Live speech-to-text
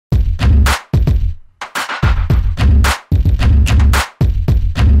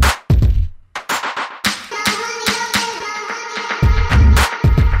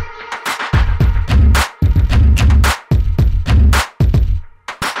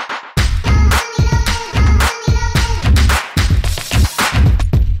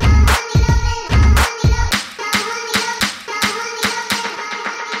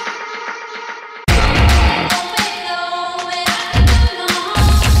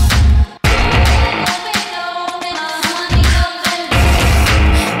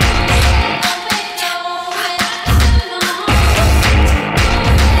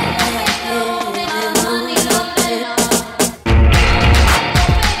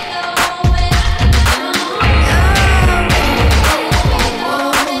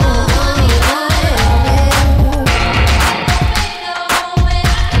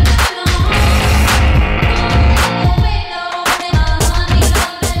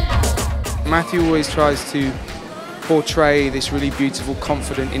Matthew always tries to portray this really beautiful,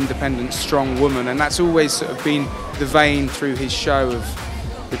 confident, independent, strong woman, and that's always sort of been the vein through his show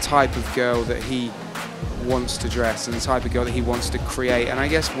of the type of girl that he wants to dress and the type of girl that he wants to create. And I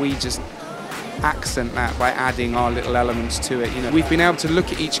guess we just accent that by adding our little elements to it. You know, we've been able to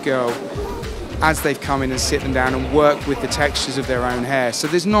look at each girl as they've come in and sit them down and work with the textures of their own hair. So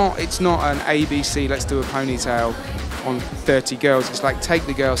it's not an ABC, let's do a ponytail on 30 girls. It's like take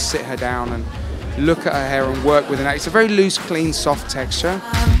the girl, sit her down and look at her hair and work with it. It's a very loose, clean, soft texture.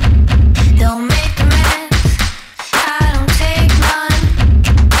 Don't make a mess, I don't take none.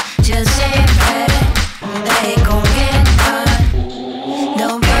 Just say it, they gon' get done.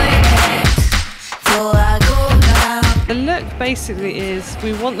 Nobody cares, so I go down. The look basically is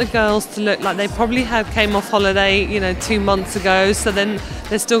we want the girls to look like they probably came off holiday, you know, 2 months ago, so then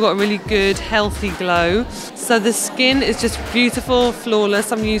they've still got a really good, healthy glow. So the skin is just beautiful,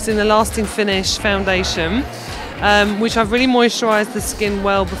 flawless. I'm using the Lasting Finish foundation, which I've really moisturised the skin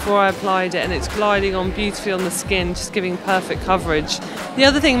well before I applied it, and it's gliding on beautifully on the skin, just giving perfect coverage. The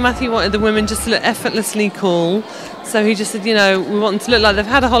other thing, Matthew wanted the women just to look effortlessly cool. So he just said, you know, we want them to look like they've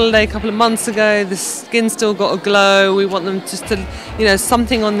had a holiday a couple of months ago, the skin's still got a glow, we want them just to, you know,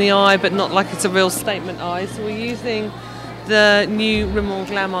 something on the eye, but not like it's a real statement eye. So we're using the new Rimmel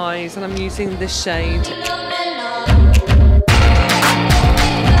Glam Eyes, and I'm using this shade.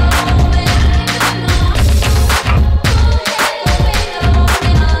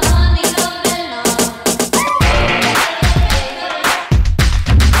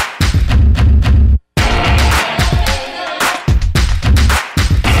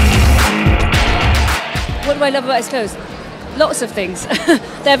 What do I love about his clothes? Lots of things.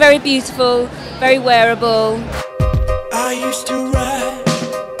 They're very beautiful, very wearable. I used to write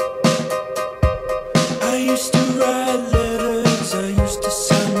letters, I used to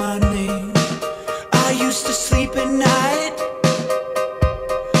sign my name, I used to sleep at night.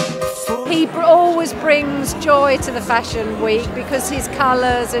 He always brings joy to the fashion week because his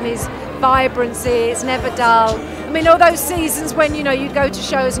colours and his vibrancy, it's never dull. I mean, all those seasons when, you know, you'd go to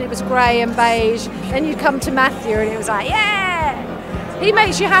shows and it was grey and beige, and you'd come to Matthew and it was like, yeah! He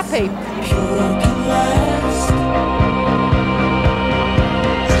makes you happy.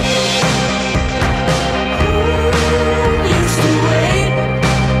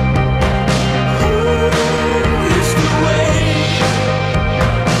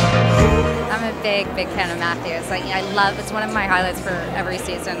 Big fan of Matthew. It's like, it's one of my highlights for every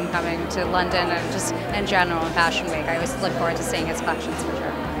season coming to London and just in general in Fashion Week. I always look forward to seeing his collections for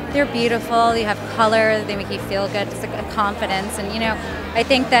sure. They're beautiful, you have color, they make you feel good, it's like a confidence, and you know, I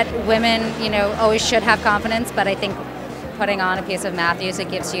think that women, you know, always should have confidence, but I think putting on a piece of Matthew's, it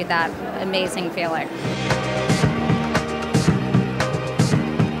gives you that amazing feeling.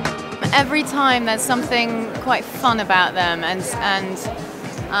 Every time there's something quite fun about them, and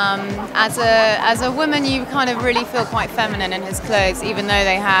as a woman, you kind of really feel quite feminine in his clothes, even though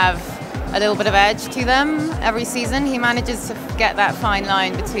they have a little bit of edge to them. Every season, he manages to get that fine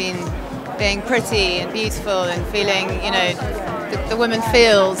line between being pretty and beautiful and feeling, you know, the woman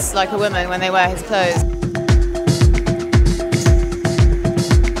feels like a woman when they wear his clothes.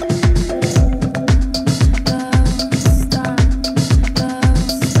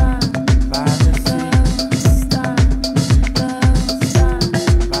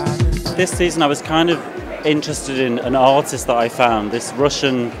 This season I was kind of interested in an artist that I found, this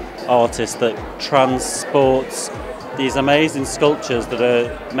Russian artist that transports these amazing sculptures that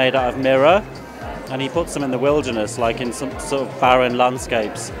are made out of mirror, and he puts them in the wilderness, like in some sort of barren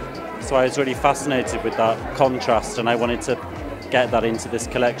landscapes. So I was really fascinated with that contrast, and I wanted to get that into this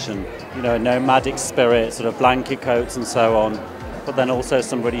collection. You know, a nomadic spirit, sort of blanket coats and so on, but then also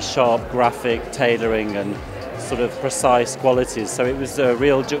some really sharp graphic tailoring and sort of precise qualities, so it was a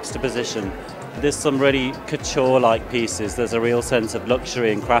real juxtaposition. There's some really couture-like pieces, there's a real sense of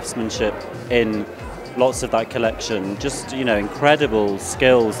luxury and craftsmanship in lots of that collection. Just, you know, incredible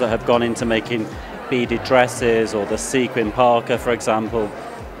skills that have gone into making beaded dresses or the sequin parka, for example.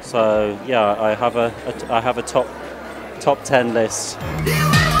 So yeah, I have a top 10 list.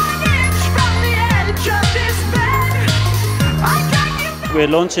 We're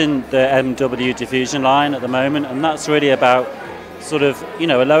launching the MW Diffusion line at the moment, and that's really about sort of, you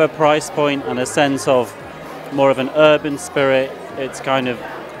know, a lower price point and a sense of more of an urban spirit. It's kind of,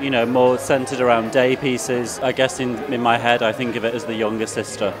 you know, more centered around day pieces. I guess in my head I think of it as the younger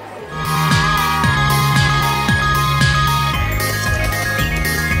sister.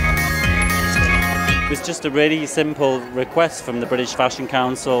 It was just a really simple request from the British Fashion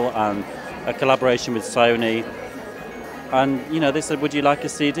Council and a collaboration with Sony. And, you know, they said, would you like a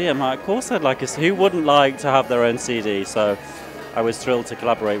CD? I'm like, of course I'd like a CD. Who wouldn't like to have their own CD? So I was thrilled to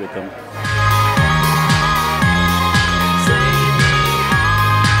collaborate with them.